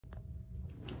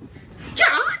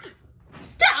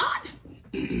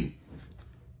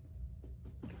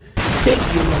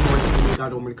y'all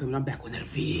know Omar coming. I'm back with another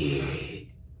vid.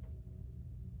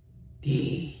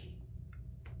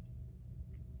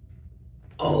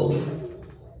 Oh.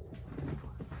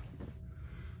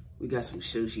 We got some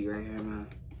sushi right here, man.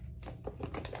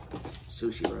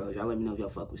 Sushi rolls. Y'all let me know if y'all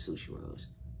fuck with sushi rolls.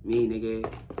 Me, nigga.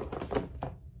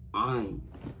 I'm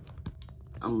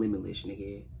limitless,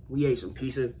 nigga. We ate some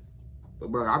pizza.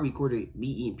 But, bro, I recorded me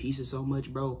eating pizza so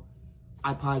much, bro.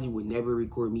 I probably would never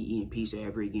record me eating pizza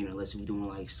ever again unless we doing,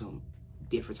 like, some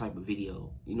different type of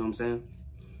video. You know what I'm saying?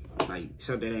 Like,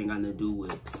 something that ain't got nothing to do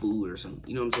with food or something.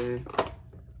 You know what I'm saying?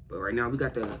 But right now, we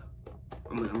got the...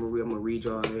 I'm gonna read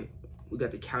y'all it. We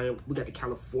got the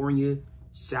California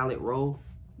salad roll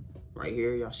right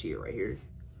here. Y'all see it right here.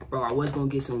 Bro, I was gonna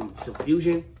get some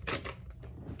fusion.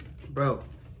 Bro,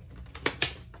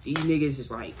 these niggas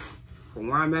is like, from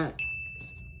where I'm at,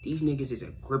 these niggas is a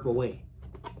grip away.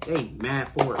 They mad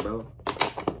for it, bro.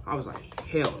 I was like,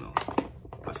 hell no.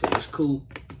 I said, it's cool.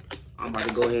 I'm about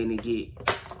to go ahead and get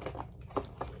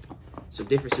some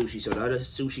different sushi. So the other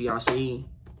sushi I seen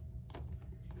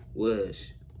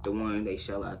was the one they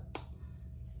sell at,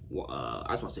 I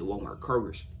was about to say Walmart,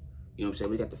 Kroger's. You know what I'm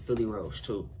saying? We got the Philly rolls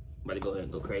too. I'm about to go ahead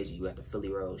and go crazy. We got the Philly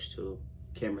rolls too.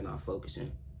 Camera not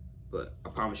focusing, but I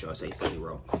promise you I say Philly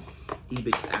roll. These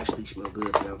bitches actually smell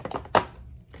good, man.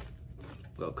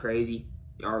 Go crazy.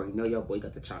 You already know your boy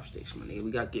got the chopsticks, my nigga.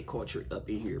 We got to get cultured up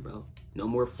in here, bro. No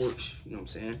more forks, you know what I'm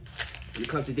saying? When it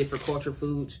comes to different culture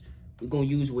foods, we're going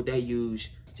to use what they use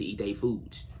to eat their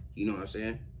foods. You know what I'm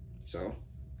saying? So,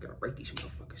 gotta break these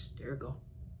motherfuckers. There we go.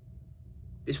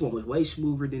 This one was way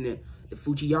smoother than the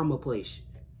Fujiyama place.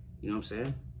 You know what I'm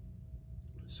saying?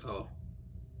 So,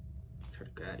 try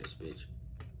to grab this bitch.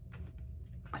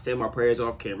 I said my prayers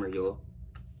off camera, yo.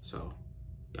 So,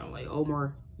 y'all like,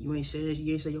 Omar, you ain't say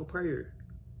your prayer.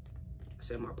 I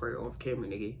said my prayer off camera,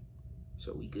 nigga.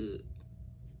 So we good.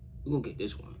 We gonna get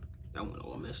this one. That one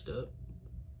all messed up.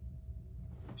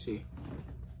 See?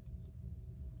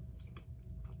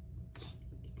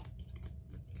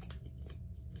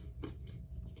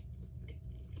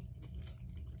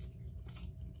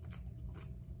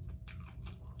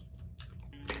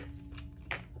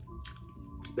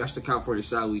 That's the California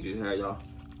salad we just had, y'all.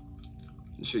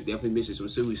 This shit definitely missing some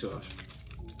soy sauce.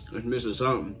 It's missing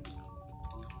something.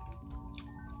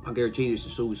 I guarantee you it's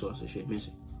the soy sauce that shit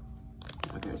missing.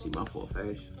 I can't see my full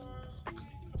face.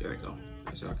 There we go.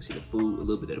 So I can see the food, a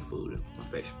little bit of the food in my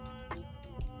face.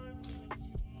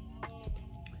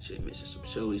 Shit missing some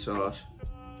soy sauce.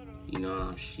 You know what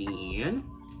I'm saying?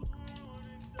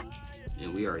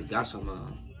 And we already got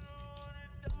some,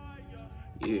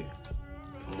 yeah.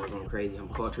 We're going crazy. I'm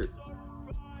cultured.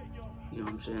 You know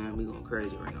what I'm saying? We going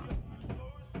crazy right now.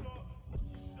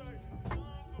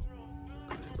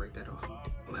 Let's break that off.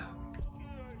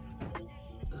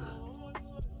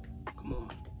 Come on.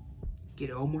 Get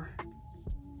it, Omar.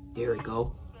 There we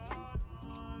go.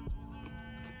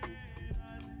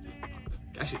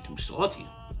 That shit too salty.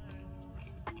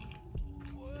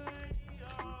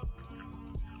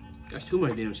 That's too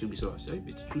much damn soy sauce. That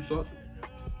bitch too salty.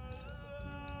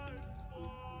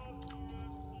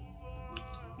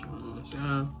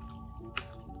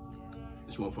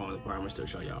 This won't fall apart. I'm gonna still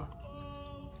show y'all.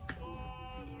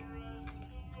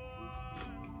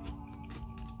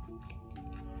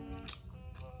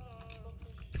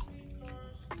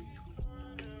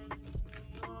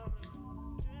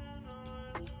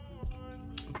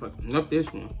 I'm fucking up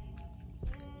this one.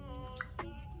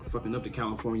 I'm fucking up the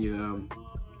California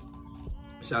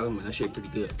salad one. That shit pretty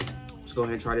good. Let's go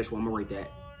ahead and try this one. I'm gonna rate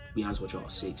that. Be honest with y'all,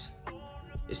 6.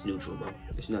 It's neutral, bro.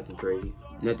 It's nothing crazy.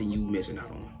 Nothing you missing out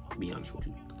on, to be honest with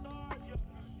you.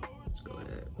 Let's go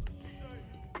ahead.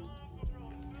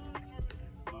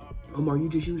 Omar, you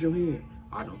just use your hand.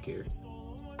 I don't care.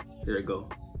 Here we go.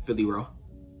 Philly roll.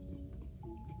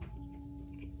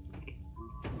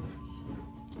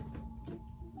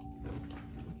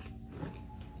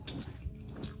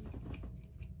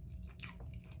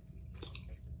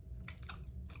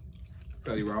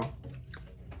 Philly roll.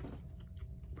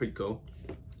 Pretty cool.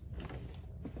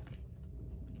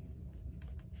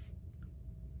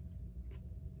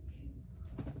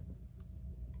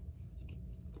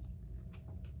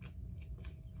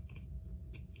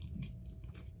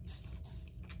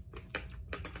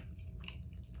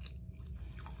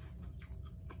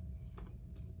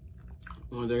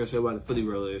 Only thing I say about the Philly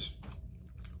roll is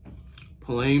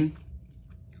plain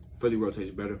Philly roll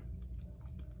tastes better.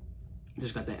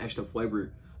 Just got that extra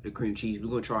flavor, the cream cheese. We're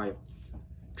gonna try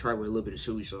with a little bit of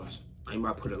soy sauce. I ain't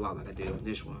about to put a lot like I did on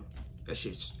this one. That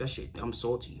shit, I'm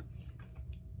salty.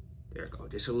 There we go,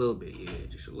 just a little bit, yeah,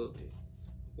 just a little bit.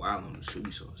 Wow, on the soy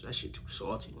sauce. That shit too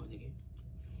salty, my nigga.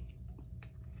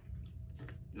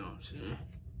 You know what I'm saying?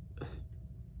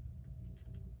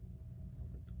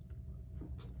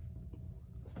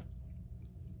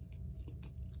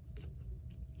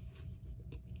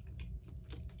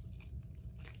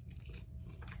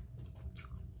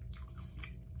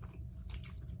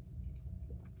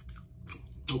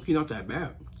 Okay, not that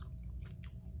bad.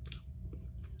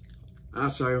 I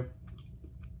say, you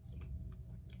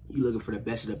looking for the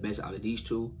best of the best out of these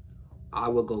two, I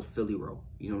will go Philly roll.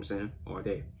 You know what I'm saying? All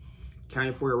day.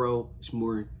 California roll, it's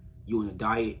more you on a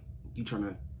diet. You trying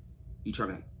to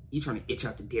itch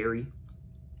out the dairy.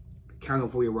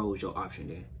 California roll is your option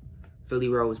then. Philly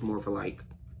roll is more for like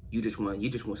you just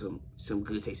want some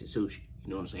good tasting sushi. You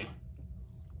know what I'm saying?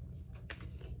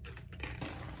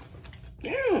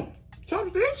 Damn,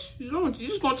 chopsticks. You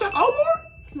just gonna tap Omar?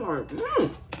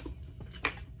 Like,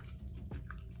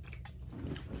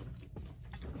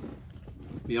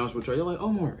 Be honest with you, you're like,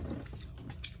 Omar,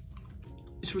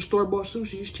 it's for store-bought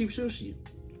sushi, it's cheap sushi.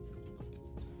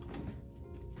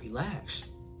 Relax.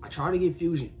 I try to get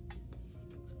fusion.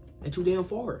 They're too damn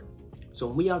far. So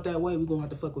when we out that way, we gonna have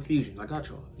to fuck with fusion. I got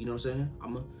y'all. You know what I'm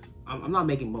saying? I'm not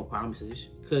making more promises,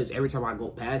 because every time I go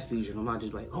past fusion, I'm not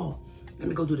just like, oh, let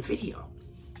me go do the video.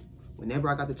 Whenever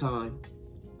I got the time,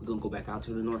 we're gonna go back out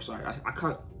to the north side. I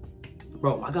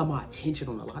got my attention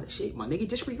on a lot of shit. My nigga,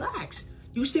 just relax.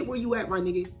 You sit where you at, my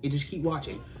nigga, and just keep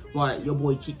watching while your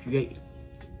boy keep creating.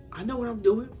 I know what I'm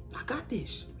doing. I got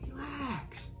this.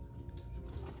 Relax.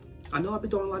 I know I've been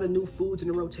doing a lot of new foods in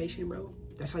the rotation, bro.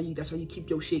 That's how you keep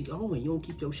your shit going. You don't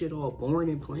keep your shit all boring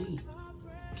and plain.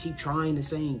 Keep trying the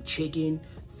same chicken,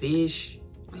 fish.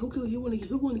 Like,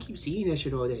 who wanna keep seeing that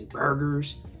shit all day?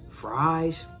 Burgers,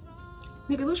 fries.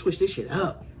 Nigga, let's switch this shit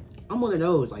up. I'm one of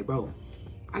those, like, bro,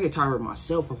 I get tired of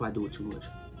myself if I do it too much.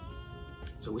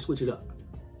 So we switch it up.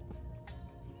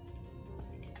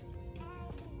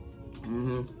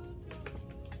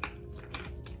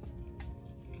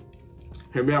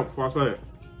 Hear me out before I say it.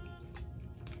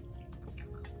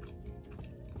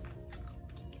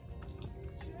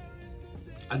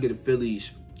 I get the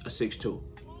Phillies a 6-2.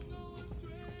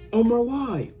 Omar,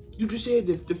 why? You just said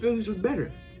the Phillies was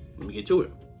better. Let me get to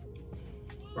it.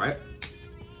 Right?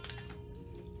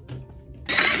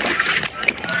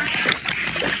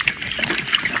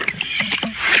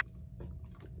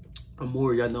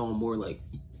 Y'all know I'm more like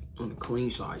on the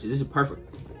clean side. So this is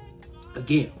perfect.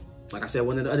 Again, like I said in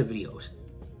one of the other videos,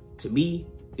 to me,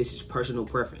 this is personal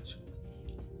preference.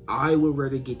 I would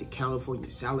rather get the California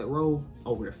salad roll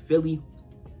over the Philly,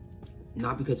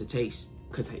 not because of taste,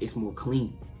 because it's more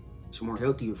clean. It's more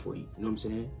healthier for you. You know what I'm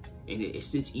saying? And it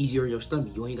sits easier in your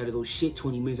stomach. You ain't got to go shit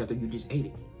 20 minutes after you just ate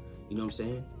it. You know what I'm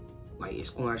saying? Like, it's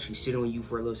going to actually sit on you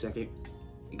for a little second.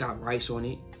 It got rice on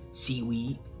it,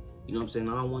 seaweed. You know what I'm saying?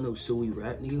 I don't want no seaweed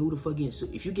wrap. Nigga, who the fuck getting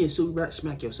seaweed? If you get seaweed wrap,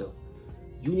 smack yourself.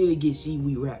 You need to get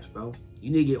seaweed wraps, bro. You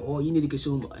need to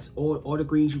consume all the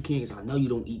greens you can, because I know you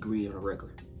don't eat green on a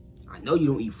regular. I know you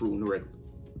don't eat fruit on a regular.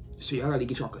 So y'all gotta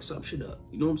get y'all consumption up.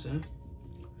 You know what I'm saying?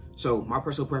 So my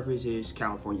personal preference is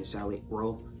California salad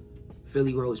roll.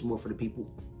 Philly roll is more for the people.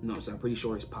 You know what I'm saying? I'm pretty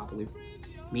sure it's popular.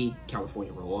 Me,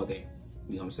 California roll all day.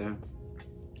 You know what I'm saying?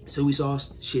 Soy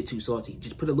sauce, shit too salty.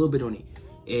 Just put a little bit on it.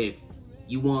 If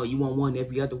you want one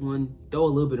every other one, throw a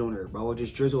little bit on there, bro. Or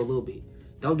just drizzle a little bit.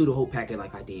 Don't do the whole packet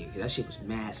like I did. That shit was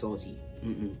mad salty.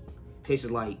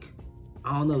 Tasted like,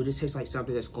 I don't know, just tastes like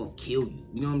something that's gonna kill you.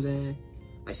 You know what I'm saying?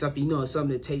 Like something,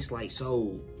 something that tastes like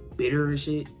so bitter and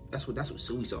shit. That's what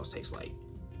soy sauce tastes like.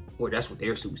 Or that's what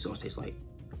their soy sauce tastes like.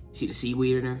 See the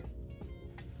seaweed in there?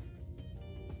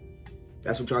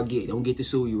 That's what y'all get. Don't get the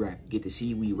soy wrap. Get the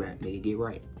seaweed wrap, nigga. Get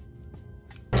right.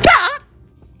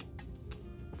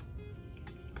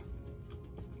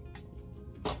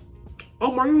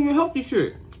 Omar, you in your healthy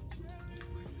shit.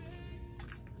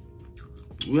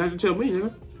 You have to tell me,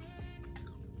 nigga.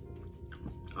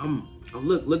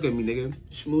 Look at me, nigga.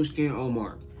 Smooth skin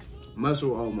Omar.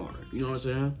 Muscle Omar. You know what I'm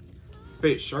saying?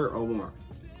 Fit shirt Omar.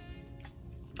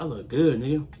 I look good,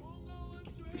 nigga.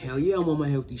 Hell yeah, I'm on my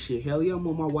healthy shit. Hell yeah, I'm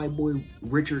on my white boy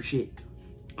Richard shit.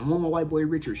 I'm on my white boy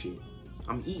Richard shit.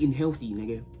 I'm eating healthy,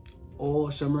 nigga. All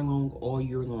summer long, all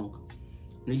year long.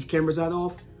 When these cameras out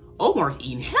off, Omar's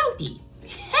eating healthy.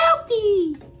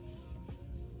 Healthy!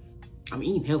 I'm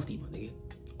eating healthy, my nigga.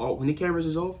 When the cameras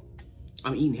is off,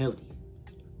 I'm eating healthy.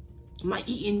 I'm not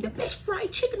eating the best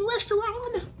fried chicken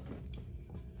restaurant.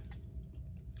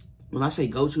 When I say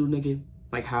go-to, nigga,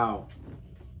 like how,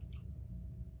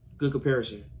 good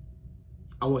comparison.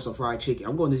 I want some fried chicken.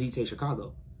 I'm going to ZT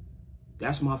Chicago.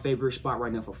 That's my favorite spot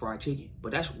right now for fried chicken.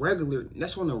 But that's regular.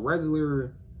 That's on a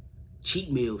regular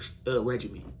cheat meals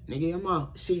regimen. Nigga, I'm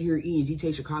not sitting here eating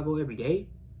ZT Chicago every day.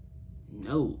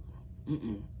 No.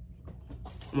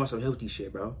 I want some healthy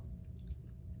shit, bro.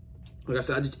 Like I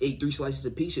said, I just ate 3 slices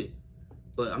of pizza,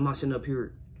 but I'm not sitting up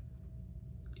here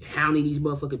hounding these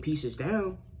motherfucking pieces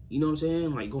down. You know what I'm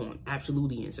saying? Like going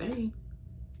absolutely insane.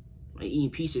 Like eating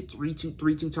pizza three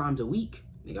two times a week.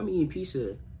 Like I'm eating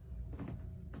pizza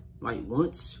like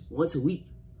once a week.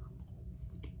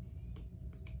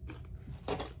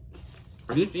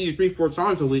 I used to eat it 3-4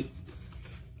 times a week.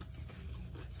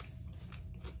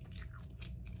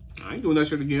 I ain't doing that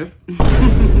shit again.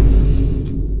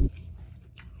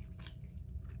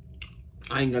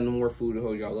 I ain't got no more food to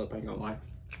hold y'all up, I ain't gonna lie.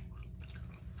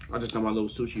 I just got my little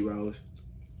sushi rolls.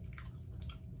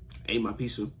 Ate my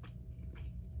pizza.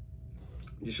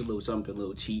 Just a little something, a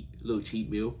little cheat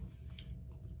meal.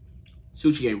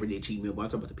 Sushi ain't really a cheat meal, but I'm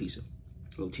talking about the pizza. A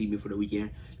little cheat meal for the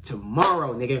weekend.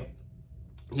 Tomorrow, nigga.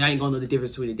 Y'all ain't gonna know the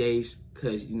difference between the days,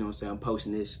 cause you know what I'm saying, I'm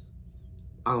posting this.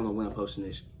 I don't know when I'm posting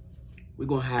this. We're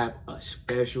gonna have a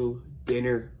special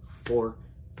dinner for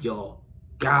y'all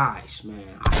guys,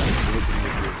 man. I can't wait to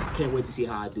make this. I can't wait to see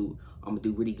how I do. I'm gonna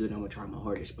do really good. I'm gonna try my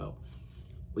hardest, bro.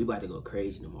 We about to go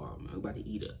crazy tomorrow, man. We about to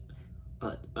eat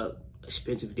a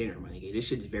expensive dinner, my nigga. This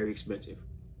shit is very expensive.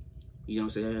 You know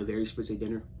what I'm saying? A very expensive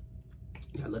dinner.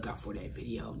 Yeah, look out for that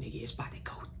video, nigga. It's about to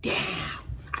go down.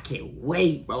 I can't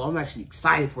wait, bro. I'm actually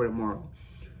excited for tomorrow.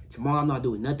 Tomorrow I'm not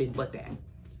doing nothing but that.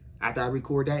 After I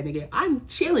record that, nigga, I'm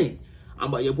chilling.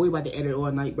 Your boy about to edit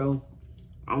all night, bro.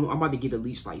 I'm about to get at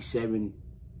least like 7,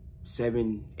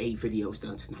 8 videos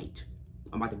done tonight.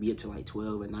 I'm about to be up to like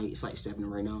 12 at night. It's like 7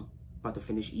 right now. About to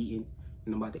finish eating,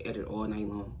 and I'm about to edit all night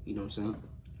long. You know what I'm saying?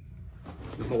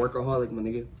 I'm a workaholic, my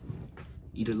nigga.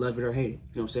 Either love it or hate it. You know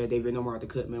what I'm saying? David Omar at the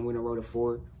cut, man. We're on the road to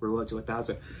 4. We're up to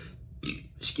 1,000.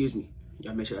 Excuse me.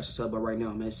 Y'all make sure that's a sub up right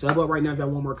now, man. Sub up right now if y'all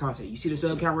want more content. You see the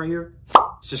sub count right here?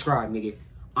 Subscribe, nigga.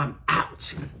 I'm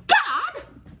out. God!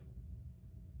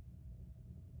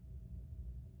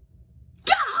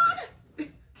 God!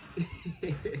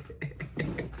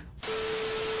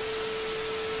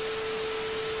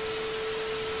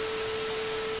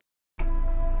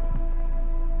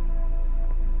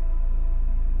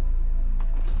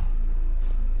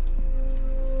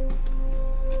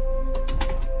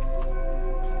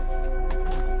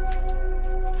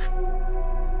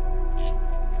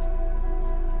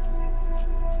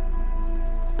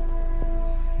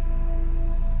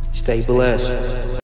 Stay blessed.